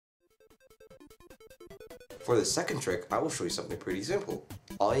For the second trick, I will show you something pretty simple.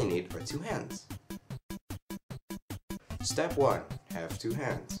 All you need are 2 hands. Step 1, have 2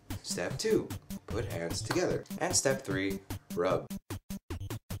 hands. Step 2, put hands together. And step 3, rub.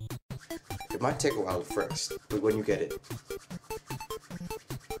 It might take a while at first, but when you get it.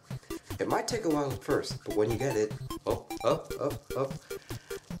 It might take a while at first, but when you get it, up, up, up, up.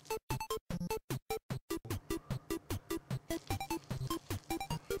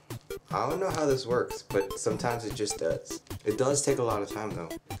 I don't know how this works, but sometimes it just does. It does take a lot of time though.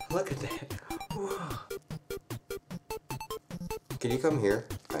 Look at that. Whoa. Can you come here?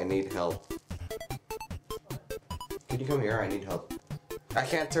 I need help. Can you come here? I need help. I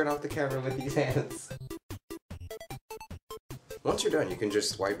can't turn off the camera with these hands. Once you're done, you can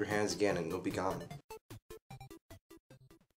just wipe your hands again and they'll be gone.